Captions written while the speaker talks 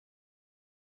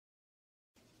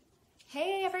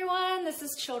Hey everyone, this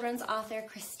is children's author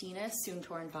Christina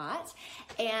Soontornvat,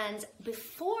 and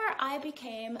before I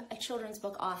became a children's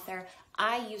book author,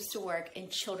 I used to work in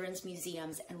children's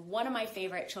museums, and one of my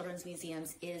favorite children's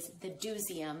museums is the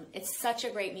DoSeum. It's such a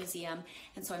great museum,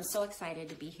 and so I'm so excited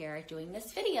to be here doing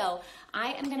this video.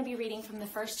 I am going to be reading from the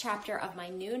first chapter of my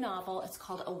new novel. It's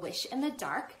called A Wish in the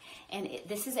Dark, and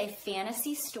this is a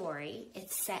fantasy story.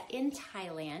 It's set in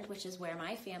Thailand, which is where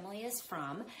my family is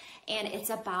from, and it's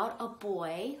about a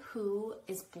boy who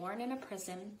is born in a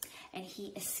prison, and he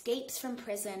escapes from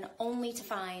prison only to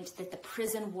find that the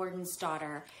prison warden's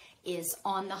daughter is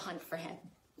on the hunt for him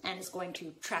and is going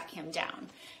to track him down.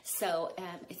 So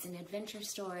it's an adventure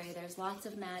story. There's lots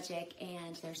of magic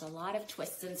and there's a lot of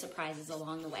twists and surprises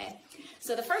along the way.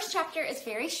 So the first chapter is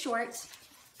very short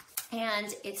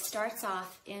and it starts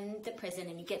off in the prison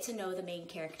and you get to know the main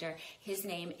character. His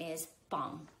name is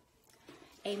Bong.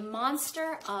 A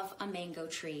monster of a mango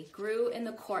tree grew in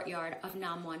the courtyard of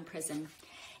Namwan prison.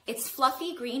 Its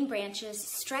fluffy green branches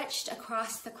stretched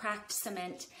across the cracked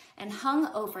cement and hung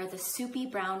over the soupy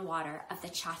brown water of the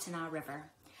Chatana River.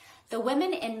 The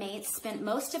women inmates spent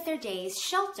most of their days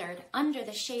sheltered under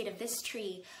the shade of this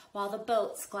tree while the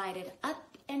boats glided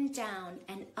up and down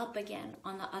and up again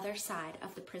on the other side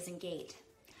of the prison gate.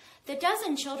 The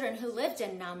dozen children who lived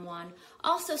in Namwan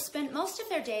also spent most of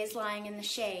their days lying in the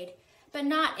shade, but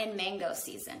not in mango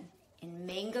season. In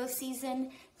mango season,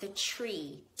 the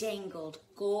tree dangled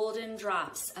golden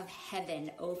drops of heaven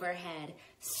overhead,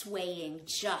 swaying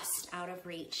just out of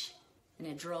reach, and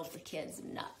it drove the kids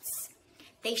nuts.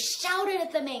 They shouted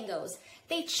at the mangoes.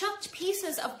 They chucked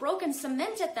pieces of broken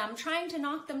cement at them, trying to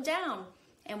knock them down.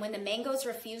 And when the mangoes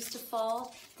refused to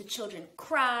fall, the children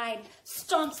cried,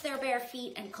 stomped their bare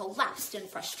feet, and collapsed in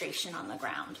frustration on the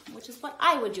ground, which is what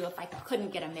I would do if I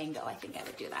couldn't get a mango. I think I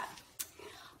would do that.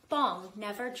 Bong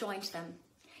never joined them.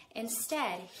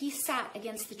 Instead, he sat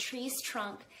against the tree's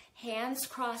trunk, hands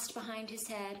crossed behind his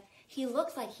head. He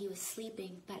looked like he was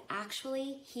sleeping, but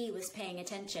actually he was paying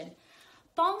attention.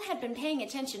 Bong had been paying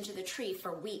attention to the tree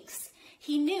for weeks.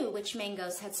 He knew which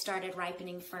mangoes had started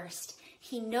ripening first.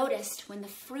 He noticed when the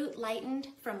fruit lightened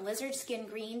from lizard skin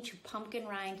green to pumpkin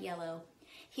rind yellow.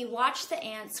 He watched the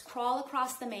ants crawl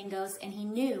across the mangoes, and he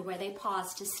knew where they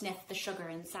paused to sniff the sugar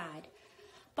inside.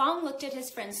 Bong looked at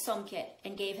his friend Somkit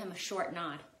and gave him a short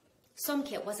nod.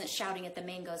 Somkit wasn't shouting at the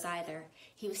mangoes either.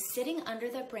 He was sitting under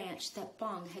the branch that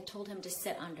Bong had told him to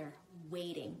sit under,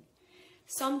 waiting.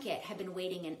 Somkit had been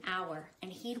waiting an hour,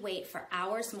 and he'd wait for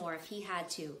hours more if he had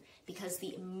to, because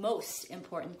the most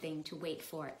important thing to wait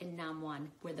for in Namwan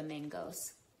were the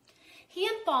mangoes. He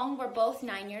and Bong were both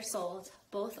 9 years old,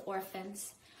 both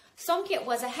orphans. Somkit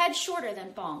was a head shorter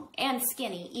than Bong, and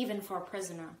skinny, even for a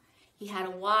prisoner. He had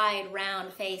a wide,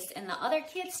 round face, and the other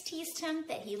kids teased him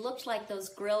that he looked like those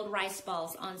grilled rice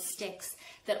balls on sticks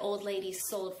that old ladies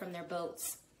sold from their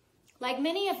boats. Like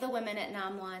many of the women at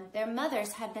Namwan, their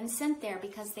mothers had been sent there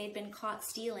because they'd been caught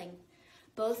stealing.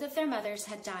 Both of their mothers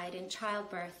had died in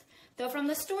childbirth, though from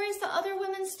the stories the other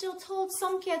women still told,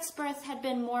 Somkit's birth had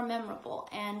been more memorable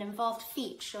and involved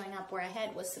feet showing up where a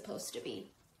head was supposed to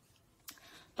be.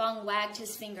 Bong wagged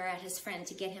his finger at his friend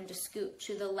to get him to scoot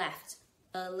to the left.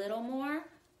 A little more,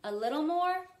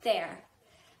 there.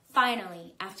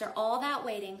 Finally, after all that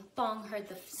waiting, Bong heard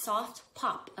the soft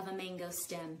pop of a mango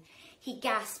stem. He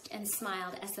gasped and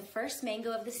smiled as the first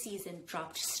mango of the season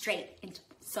dropped straight into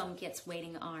Somkit's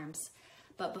waiting arms.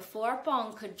 But before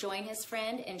Bong could join his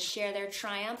friend and share their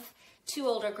triumph, two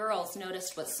older girls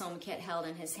noticed what Somkit held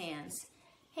in his hands.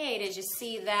 "Hey, did you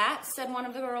see that?" said one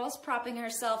of the girls, propping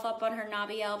herself up on her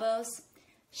knobby elbows.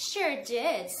 "Sure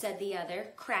did," said the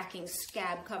other, cracking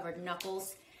scab-covered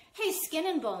knuckles. "Hey, Skin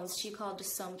and Bones," she called to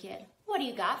Somkit. "What do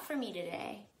you got for me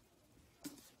today?"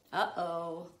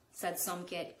 "Uh-oh," said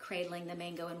Somkit, cradling the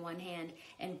mango in one hand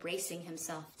and bracing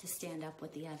himself to stand up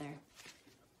with the other.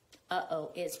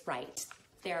 Uh-oh is right.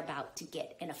 They're about to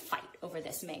get in a fight over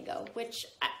this mango, which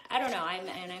I don't know,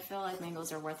 and I feel like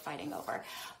mangoes are worth fighting over.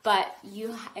 But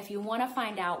if you want to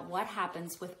find out what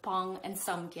happens with Bong and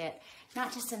Somkit,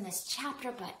 not just in this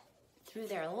chapter, but through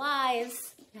their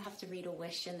lives, you have to read A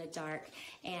Wish in the Dark.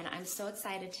 And I'm so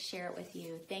excited to share it with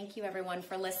you. Thank you, everyone,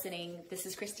 for listening. This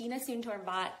is Christina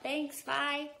Soontornvat. Thanks.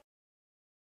 Bye.